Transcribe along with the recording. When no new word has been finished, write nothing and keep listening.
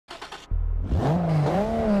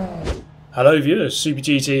Hello viewers, Super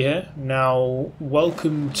GT here. Now,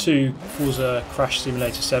 welcome to Forza Crash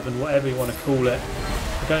Simulator 7, whatever you want to call it.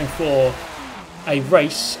 We're going for a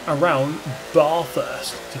race around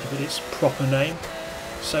Bathurst, to give it its proper name.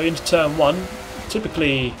 So into turn 1,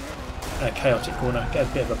 typically a chaotic corner, get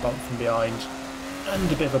a bit of a bump from behind and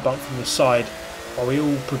a bit of a bump from the side, while we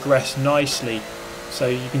all progress nicely. So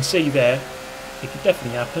you can see there, it could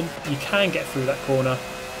definitely happen. You can get through that corner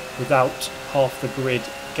without half the grid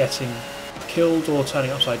getting killed or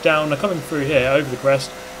turning upside down. Now coming through here over the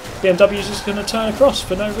crest, BMW is just going to turn across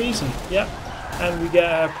for no reason. Yep, and we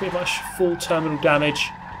get pretty much full terminal damage.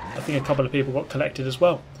 I think a couple of people got collected as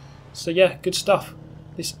well. So yeah, good stuff.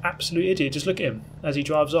 This absolute idiot, just look at him as he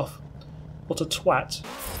drives off. What a twat.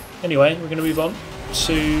 Anyway, we're going to move on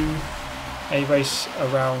to a race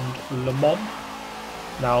around Le Mans.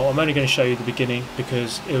 Now I'm only going to show you the beginning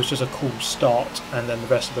because it was just a cool start, and then the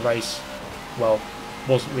rest of the race, well,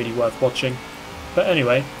 wasn't really worth watching. But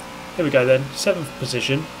anyway, here we go then. 7th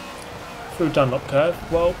position through Dunlop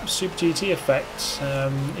curve. Well, Super GT effect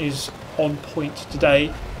is on point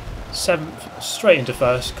today. 7th straight into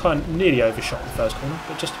first, kind of nearly overshot the first corner,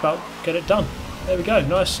 but just about get it done. There we go,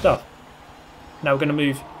 nice stuff. Now we're going to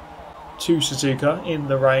move to Suzuka in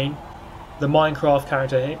the rain. The Minecraft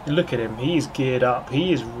character, look at him, he's geared up,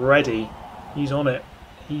 he is ready, he's on it.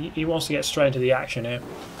 He wants to get straight into the action here.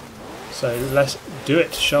 So let's do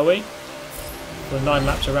it, shall we? For 9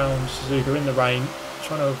 laps around Suzuka in the rain,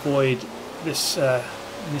 trying to avoid this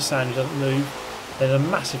Nissan who doesn't move. There's a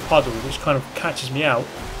massive puddle which kind of catches me out.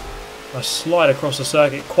 I slide across the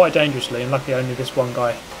circuit quite dangerously, and luckily only this one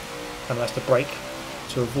guy kind of has to brake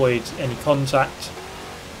to avoid any contact.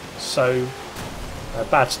 So a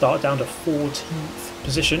bad start, down to 14th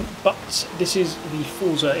position, but this is the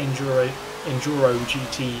Forza Enduro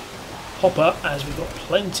GT hopper, as we've got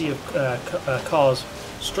plenty of cars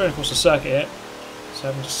straight across the circuit here, so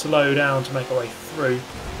having to slow down to make our way through.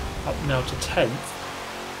 Up now to 10th.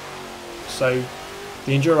 So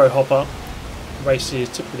the Enduro hopper races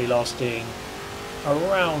typically lasting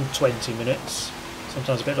around 20 minutes,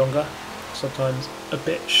 sometimes a bit longer, sometimes a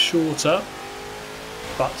bit shorter,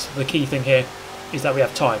 but the key thing here is that we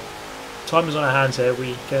have time. Time is on our hands here.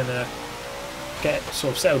 We can get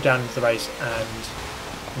sort of settled down into the race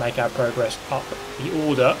and make our progress up the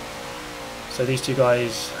order. So these two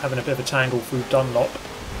guys having a bit of a tangle through Dunlop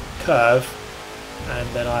curve, and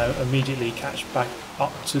then I immediately catch back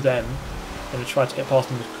up to them and try to get past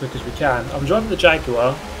them as quick as we can. I'm driving the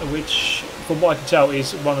Jaguar, which from what I can tell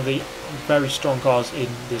is one of the very strong cars in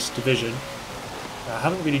this division. I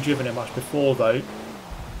haven't really driven it much before though,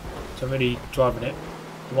 so I'm really driving it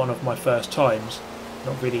one of my first times,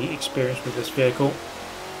 not really experienced with this vehicle.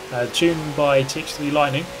 Tuned by TX3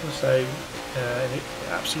 Lightning, so an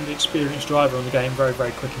absolutely experienced driver on the game, very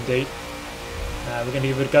quick indeed. We're going to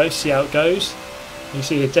give it a go, see how it goes. You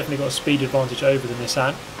see it's definitely got a speed advantage over the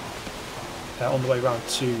Nissan on the way round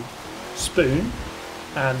to Spoon,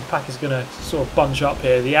 and Pack is going to sort of bunch up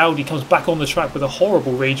here. The Audi comes back on the track with a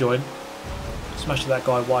horrible rejoin, smashes that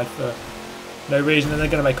guy wide for no reason, and they're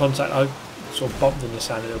going to make contact. I sort of bumped the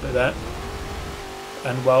Nissan a little bit there,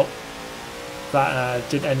 and well, that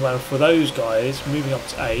didn't end well for those guys. Moving up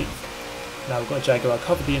to 8th. Now we've got a Jaguar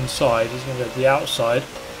covered the inside. He's going to go to the outside,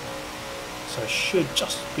 so should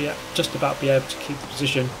just about be able to keep the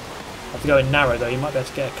position. I have to go in narrow though. He might be able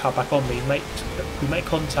to get a car back on me. We make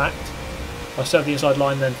contact. I serve the inside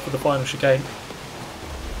line then for the final chicane.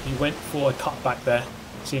 He went for a cut back there.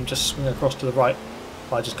 See him just swing across to the right.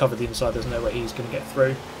 I just covered the inside. There's no way he's going to get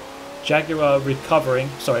through. Jaguar recovering.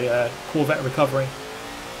 Sorry, Corvette recovering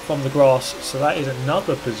from the grass, so that is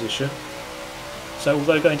another position. So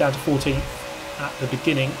although going down to 14th at the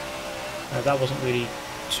beginning, that wasn't really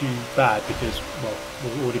too bad because, well,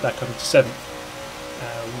 we're already back up into 7th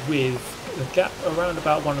with the gap around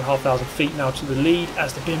about 1,500 feet now to the lead,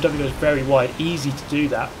 as the BMW goes very wide. Easy to do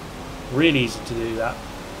that, really easy to do that.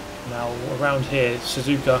 Now around here,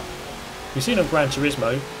 Suzuka, we've seen on Gran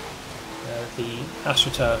Turismo, the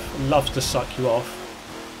AstroTurf loves to suck you off,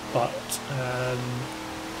 but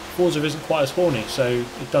Forza isn't quite as horny, so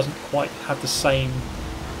it doesn't quite have the same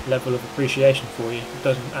level of appreciation for you. It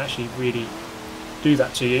doesn't actually really do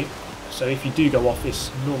that to you. So if you do go off,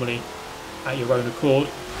 it's normally at your own accord.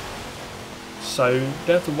 So you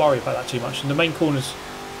don't have to worry about that too much. And the main corners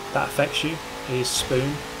that affects you is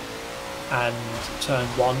Spoon and turn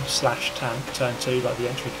 1/tank, turn 2, like the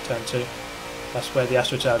entry to turn 2. That's where the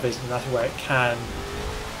AstroTurf is, and that's where it can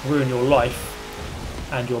ruin your life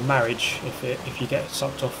and your marriage if you get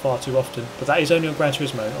sucked off far too often. But that is only on Gran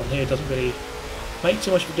Turismo. On here it doesn't really make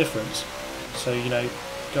too much of a difference. So, you know,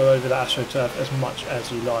 go over that AstroTurf as much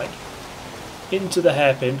as you like. into the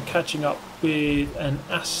hairpin, catching up with an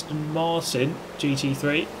Aston Martin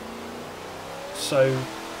GT3. So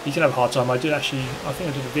he's going to have a hard time. I think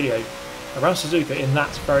I did a video around Suzuka in that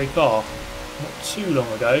very car not too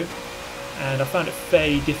long ago, and I found it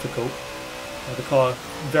fairly difficult. The car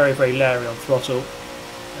very, very leery on throttle,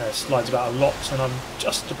 slides about a lot, and I'm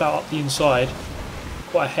just about up the inside.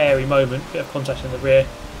 Quite a hairy moment, bit of contact in the rear,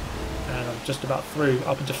 and I'm just about through,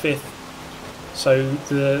 up into 5th. So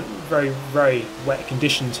the very, very wet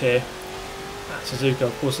conditions here at Suzuka.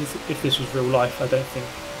 Of course, if this was real life, I don't think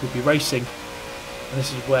we'd be racing. And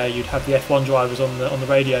this is where you'd have the F1 drivers on the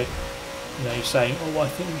radio, you know, saying, "Oh, I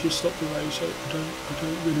think we should stop the race. I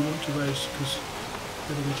don't really want to race because it's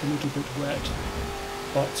going to get a little bit wet."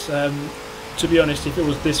 But to be honest, if it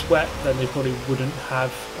was this wet, then they probably wouldn't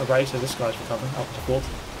have a race. So this guy's recovering up to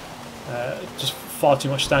 4th. Just far too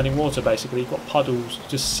much standing water. Basically, you've got puddles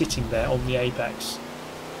just sitting there on the apex,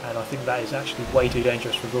 and I think that is actually way too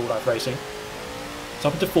dangerous for real life racing. So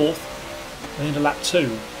up into 4th, and into lap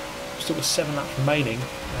 2. Still got 7 laps remaining,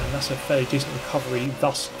 and that's a fairly decent recovery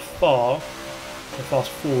thus far. So fast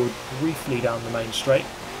forward briefly down the main straight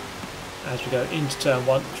as we go into turn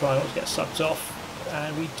 1, try not to get sucked off,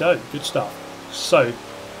 and we don't. Good stuff. So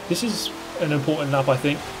this is an important lap, I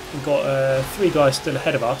think. We've got 3 guys still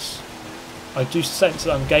ahead of us. I do sense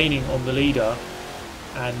that I'm gaining on the leader,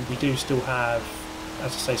 and we do still have,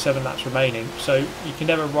 as I say, 7 laps remaining, so you can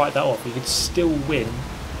never write that off. You could still win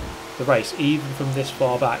the race even from this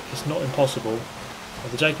far back. It's not impossible.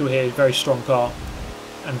 The Jaguar here is a very strong car,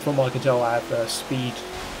 and from what I can tell I have a speed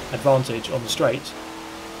advantage on the straight.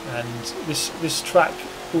 And this track,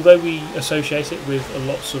 although we associate it with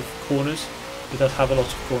lots of corners, it does have a lot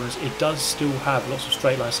of corners, it does still have lots of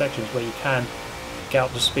straight line sections where you can get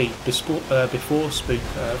out to speed before spoon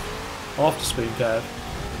curve, after spoon curve,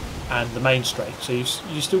 and the main straight. So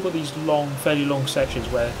you still got these fairly long sections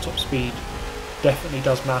where top speed definitely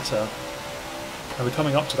does matter, and we're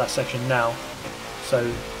coming up to that section now.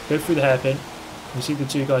 So go through the hairpin, you see the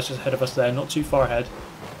 2 guys just ahead of us there, not too far ahead,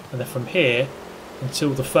 and then from here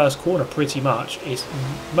until the first corner pretty much is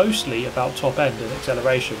mostly about top end and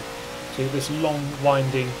acceleration. So this long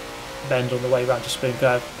winding bend on the way around to spoon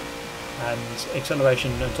curve, and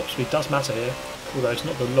acceleration and top speed does matter here, although it's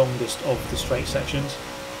not the longest of the straight sections.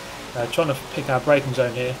 Trying to pick our braking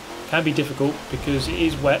zone here can be difficult because it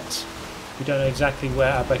is wet. We don't know exactly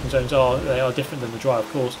where our braking zones are. They are different than the dry,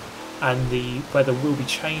 of course, and the weather will be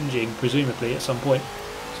changing presumably at some point,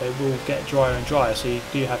 so it will get drier and drier, so you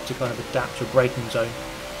do have to kind of adapt your braking zone.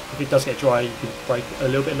 If it does get dry, you can brake a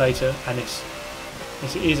little bit later, and it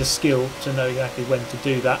is a skill to know exactly when to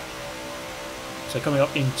do that. So coming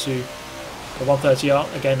up into the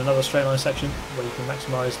 130R, again another straight line section where you can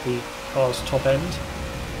maximise the car's top end.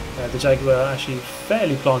 The Jaguar actually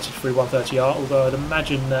fairly planted through 130R, although I'd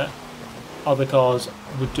imagine that other cars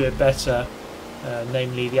would do it better,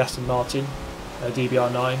 namely the Aston Martin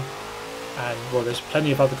DBR9, and well, there's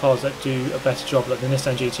plenty of other cars that do a better job, like the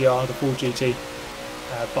Nissan GTR, the Ford GT,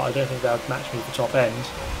 but I don't think that would match me for top end.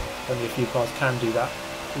 Only a few cars can do that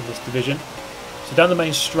in this division. So down the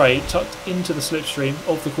main straight, tucked into the slipstream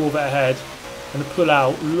of the Corvette ahead, and the pull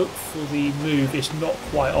out, look for the move. It's not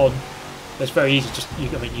quite on. It's very easy,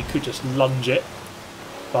 you could just lunge it,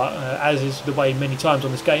 but as is the way many times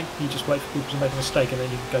on this game, you just wait for people to make a mistake and then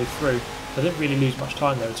you can go through. So I didn't really lose much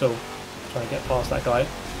time there at all, trying to get past that guy.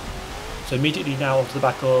 So immediately now onto the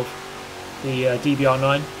back of the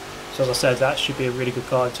DBR9. So as I said, that should be a really good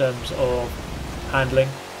car in terms of handling,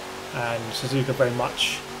 and Suzuka very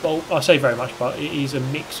much, well, I say very much, but it is a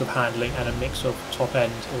mix of handling and a mix of top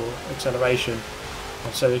end or acceleration,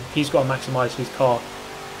 and so he's got to maximise his car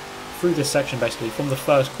through this section, basically from the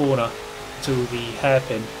first corner to the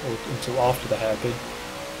hairpin, or until after the hairpin.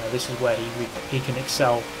 This is where he can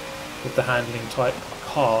excel with the handling type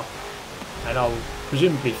car, and I'll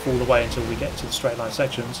presumably fall away until we get to the straight line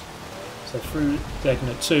sections. So through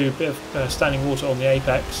Degner 2, a bit of standing water on the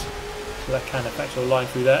apex, so that can affect your line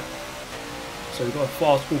through there. So we've got a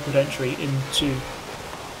fast awkward entry into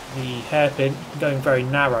the hairpin, going very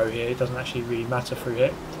narrow here. It doesn't actually really matter through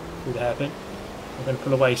here, through the hairpin. I'm going to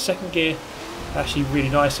pull away. Second gear, actually really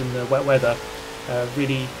nice in the wet weather.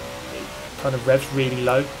 Really kind of revs really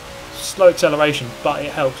low. Slow acceleration, but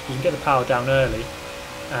it helps because you can get the power down early,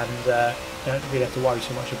 and you don't really have to worry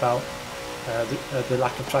too much about the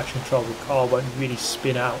lack of traction control. The car won't really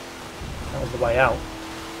spin out on the way out.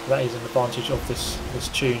 That is an advantage of this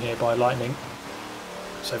tune here by Lightning.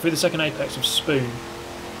 So through the second apex of Spoon,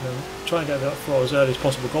 try and get the throttle as early as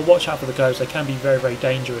possible. Got to watch out for the curves. They can be very, very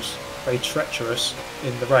dangerous, very treacherous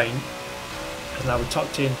in the rain. And now we're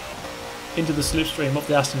tucked into the slipstream of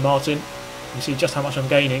the Aston Martin. You see just how much I'm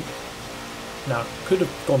gaining. Now, could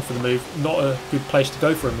have gone for the move. Not a good place to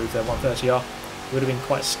go for a move there, 130R. It would have been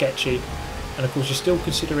quite sketchy. And of course, you're still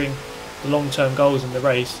considering the long-term goals in the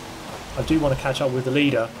race. I do want to catch up with the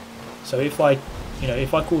leader. So if I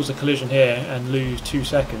cause a collision here and lose 2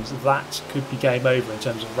 seconds, that could be game over in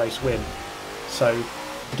terms of race win. So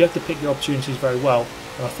you do have to pick your opportunities very well.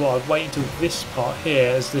 And I thought I'd wait until this part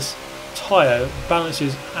here, as this tyre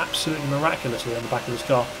balances absolutely miraculously on the back of this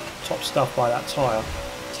car. Top stuff by that tyre.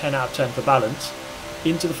 10 out of 10 for balance.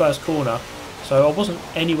 Into the first corner. So I wasn't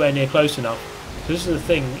anywhere near close enough. So this is the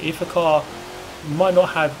thing, if a car might not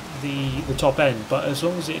have the top end, but as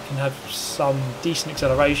long as it can have some decent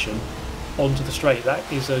acceleration onto the straight,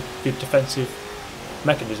 that is a good defensive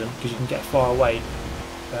mechanism, because you can get far away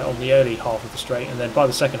on the early half of the straight, and then by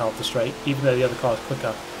the second half of the straight, even though the other car is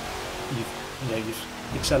quicker, you've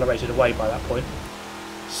accelerated away by that point.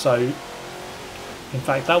 So in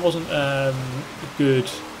fact that wasn't a good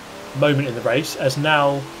moment in the race, as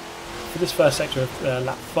now for this first sector of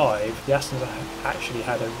lap 5, the Astons actually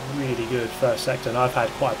had a really good first sector, and I've had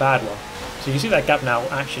quite a bad one. So you can see that gap now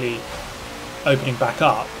actually opening back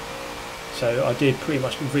up. So I did pretty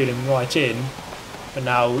much reel him right in, but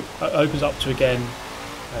now it opens up to again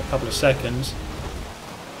a couple of seconds.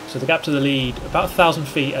 So the gap to the lead about 1,000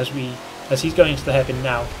 feet as he's going into the hairpin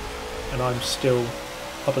now, and I'm still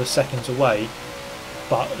a couple of seconds away.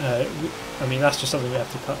 But I mean, that's just something we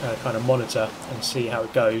have to kind of monitor and see how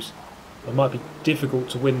it goes. It might be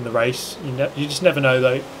difficult to win the race. You just never know,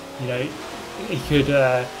 though. He could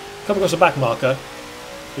come across a back marker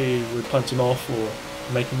who would punt him off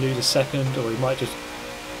or make him lose a second, or he might just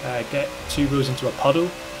get 2 wheels into a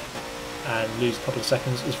puddle and lose a couple of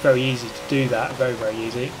seconds. It's very easy to do that, very, very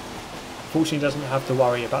easy. Fortunately, he doesn't have to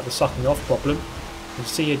worry about the sucking off problem. You can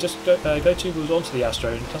see here, just go 2 wheels onto the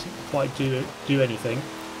Astro and it doesn't quite do anything.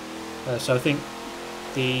 So I think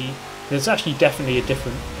there's actually definitely a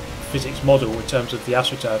different physics model in terms of the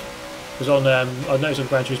AstroTurf, because I noticed on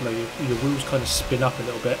Gran Turismo your wheels kind of spin up a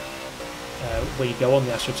little bit when you go on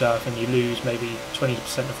the AstroTurf, and you lose maybe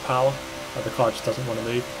 20% of power. The car just doesn't want to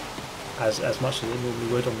move as much as it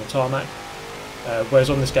normally would on the tarmac. Whereas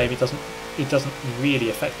on this game it doesn't really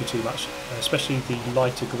affect you too much, especially the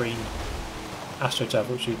lighter green AstroTurf,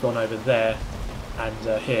 which we've gone over there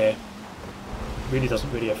and here, really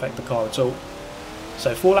doesn't really affect the car at all.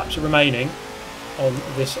 So 4 laps are remaining on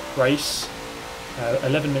this race,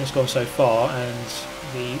 11 minutes gone so far, and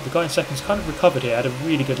the guy in second's kind of recovered here, had a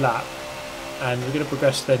really good lap, and we're going to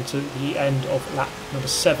progress then to the end of lap number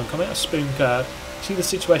 7, coming out of Spoon Curve. See, the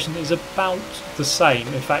situation is about the same.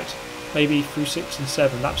 In fact, maybe through 6 and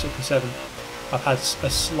 7, lap 6 and 7, I've had a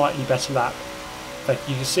slightly better lap. In fact,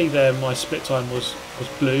 you can see there my split time was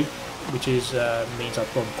blue, which is means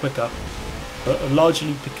I've gone quicker, but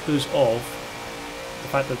largely because of the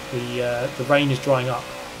fact that the rain is drying up,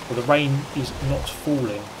 or the rain is not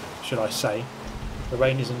falling, should I say. The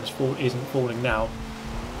rain isn't falling now,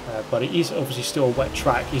 but it is obviously still a wet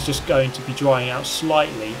track. It's just going to be drying out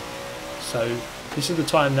slightly, so this is the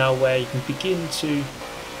time now where you can begin to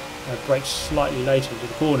brake slightly later into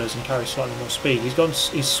the corners and carry slightly more speed.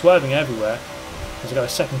 He's swerving everywhere. He's got a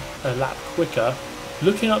second lap quicker,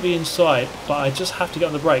 looking up the inside, but I just have to get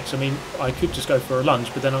on the brakes. I mean, I could just go for a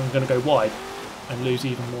lunge, but then I'm going to go wide and lose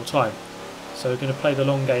even more time. So we're going to play the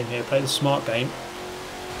long game here, play the smart game,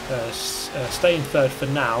 stay in third for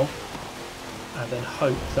now, and then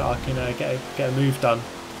hope that I can get a move done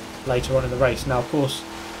later on in the race. Now, of course,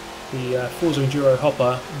 the Forza Enduro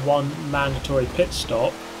Hopper, 1 mandatory pit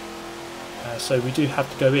stop, so we do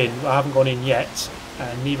have to go in. I haven't gone in yet,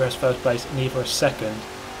 and neither has first place, neither has second,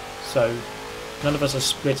 so none of us are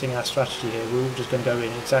splitting our strategy here. We're all just going to go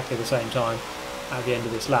in exactly the same time at the end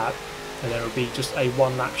of this lap, and then it will be just a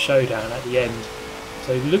 1-lap showdown at the end.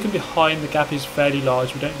 So looking behind, the gap is fairly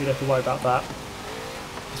large. We don't really have to worry about that.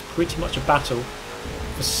 It's pretty much a battle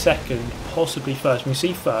for second, possibly first. We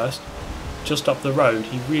see first just up the road.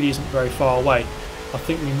 He really isn't very far away. I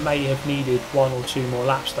think we may have needed 1 or 2 more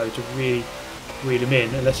laps though to really reel him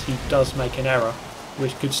in, unless he does make an error,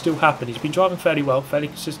 which could still happen. He's been driving fairly well, fairly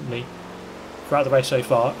consistently throughout the race so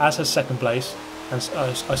far, as has second place, and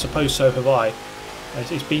I suppose so have I.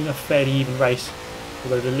 It's been a fairly even race,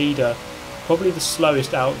 although the leader, probably the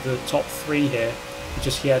slowest out of the top 3 here,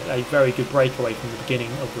 he had a very good breakaway from the beginning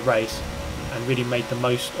of the race and really made the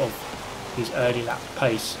most of his early lap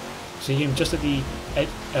pace. See him just at the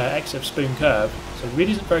exit of Spoon Curve, so it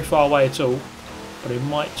really isn't very far away at all, but it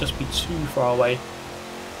might just be too far away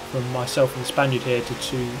from myself and the Spaniard here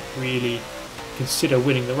to really consider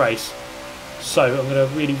winning the race. So I'm going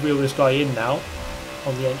to really reel this guy in now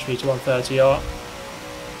on the entry to 130R.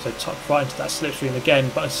 So tucked right into that slipstream again,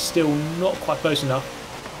 but it's still not quite close enough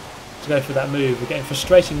to go for that move. We're getting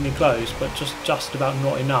frustratingly close, but just about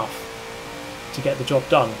not enough to get the job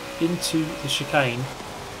done. Into the chicane,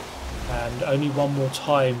 and only one more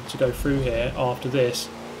time to go through here after this.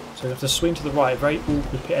 So we have to swing to the right, very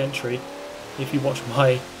awkward pit entry. If you watch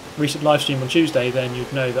my recent live stream on Tuesday, then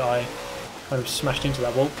you'd know that I kind of smashed into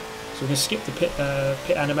that wall. So we're going to skip the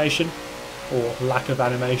pit animation, or lack of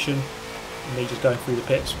animation, me just going through the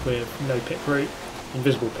pits with no pit crew,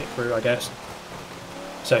 invisible pit crew I guess.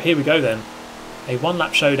 So here we go then, a one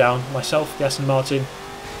lap showdown, myself, Aston Martin,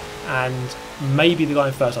 and maybe the guy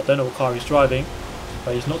in first. I don't know what car he's driving,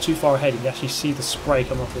 but he's not too far ahead. You can actually see the spray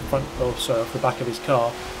coming off the front, or sorry, off the back of his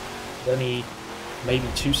car. He's only maybe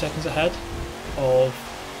 2 seconds ahead of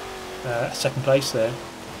second place there.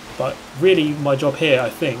 But really, my job here, I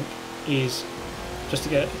think, is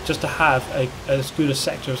just to have as good a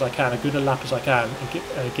sector as I can, a good a lap as I can,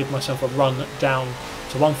 and give myself a run down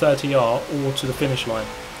to 130R or to the finish line,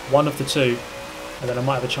 one of the two, and then I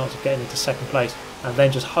might have a chance of getting into second place, and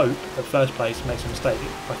then just hope that first place makes a mistake.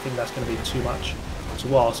 I think that's going to be too much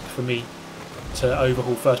to ask for me to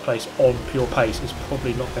overhaul first place on pure pace. It's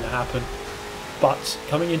probably not going to happen. But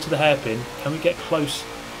coming into the hairpin, can we get close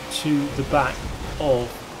to the back of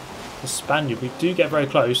the Spaniard? We do get very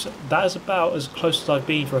close. That is about as close as I've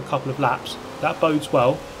been for a couple of laps. That bodes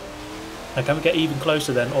well. And can we get even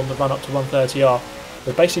closer then on the run up to 130R?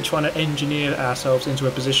 We're basically trying to engineer ourselves into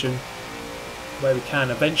a position where we can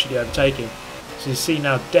eventually overtake him. So you see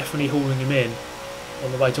now definitely hauling him in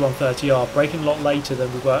on the way to 130R, braking a lot later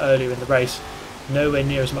than we were earlier in the race. Nowhere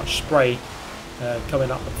near as much spray coming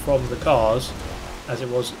up from the cars as it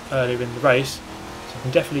was earlier in the race. So I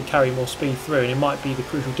can definitely carry more speed through, and it might be the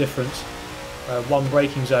crucial difference. One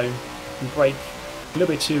braking zone, we brake a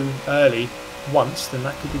little bit too early once, then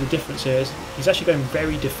that could be the difference here. He's actually going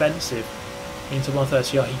very defensive into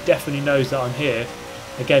 130R. He definitely knows that I'm here.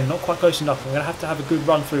 Again, not quite close enough. I'm going to have a good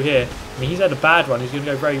run through here. I mean, he's had a bad run. He's going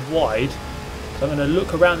to go very wide. So I'm going to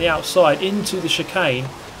look around the outside into the chicane.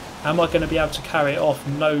 Am I going to be able to carry it off?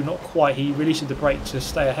 No, not quite. He released the brake to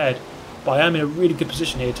stay ahead. But I am in a really good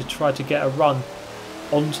position here to try to get a run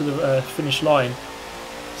onto the finish line.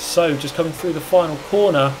 So just coming through the final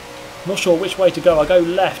corner. Not sure which way to go. I go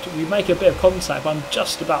left. We make a bit of contact, but I'm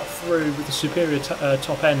just about through with the superior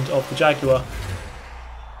top end of the Jaguar.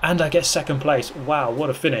 And I get second place. Wow, what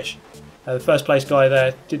a finish. The first place guy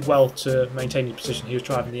there did well to maintain his position. He was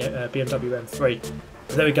driving the BMW M3.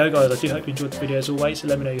 But there we go, guys. I do hope you enjoyed the video as always. So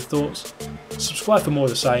let me know your thoughts. Subscribe for more of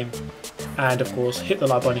the same. And of course, hit the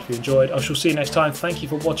like button if you enjoyed. I shall see you next time. Thank you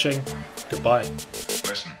for watching. Goodbye.